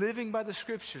 living by the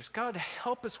scriptures. God,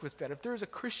 help us with that. If there is a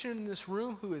Christian in this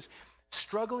room who is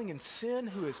struggling in sin,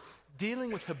 who is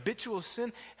dealing with habitual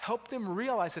sin, help them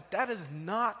realize that that is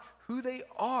not who they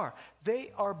are.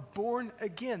 They are born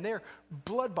again. They are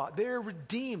blood-bought. They are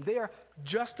redeemed. They are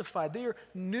justified. They are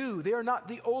new. They are not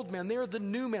the old man. They are the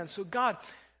new man. So God,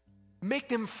 make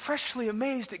them freshly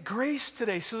amazed at grace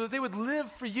today so that they would live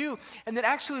for you, and that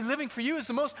actually living for you is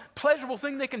the most pleasurable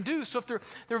thing they can do. So if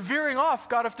they're veering off,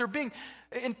 God, if they're being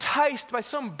enticed by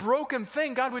some broken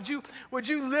thing, God, would you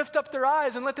lift up their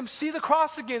eyes and let them see the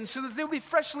cross again so that they'll be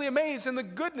freshly amazed in the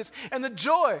goodness and the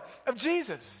joy of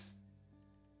Jesus.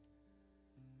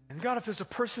 And God, if there's a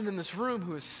person in this room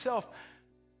who is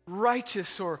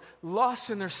self-righteous or lost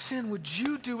in their sin, would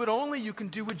you do what only you can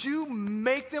do? Would you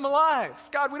make them alive?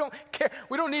 God, we don't care.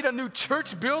 We don't need a new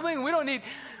church building. We don't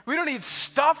need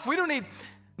stuff. We don't need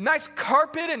nice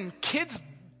carpet and kids'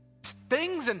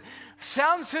 things and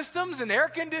sound systems and air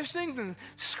conditioning and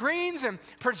screens and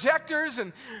projectors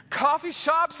and coffee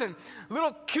shops and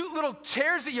cute little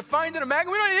chairs that you find in a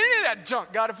magazine. We don't need any of that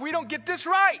junk, God, if we don't get this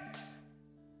right.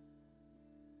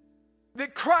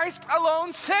 That Christ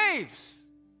alone saves,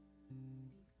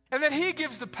 and that he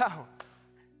gives the power.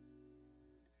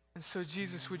 And so,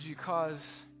 Jesus, would you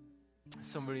cause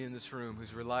somebody in this room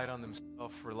who's relied on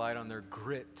themselves, relied on their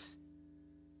grit,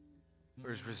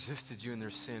 or has resisted you in their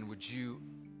sin, would you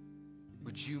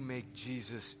make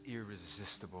Jesus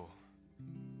irresistible?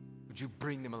 Would you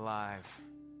bring them alive?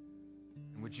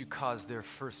 And would you cause their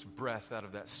first breath out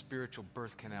of that spiritual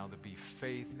birth canal to be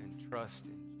faith and trust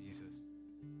in Jesus?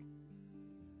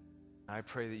 I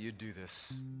pray that you do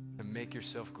this to make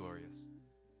yourself glorious.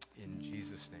 In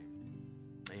Jesus'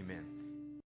 name, amen.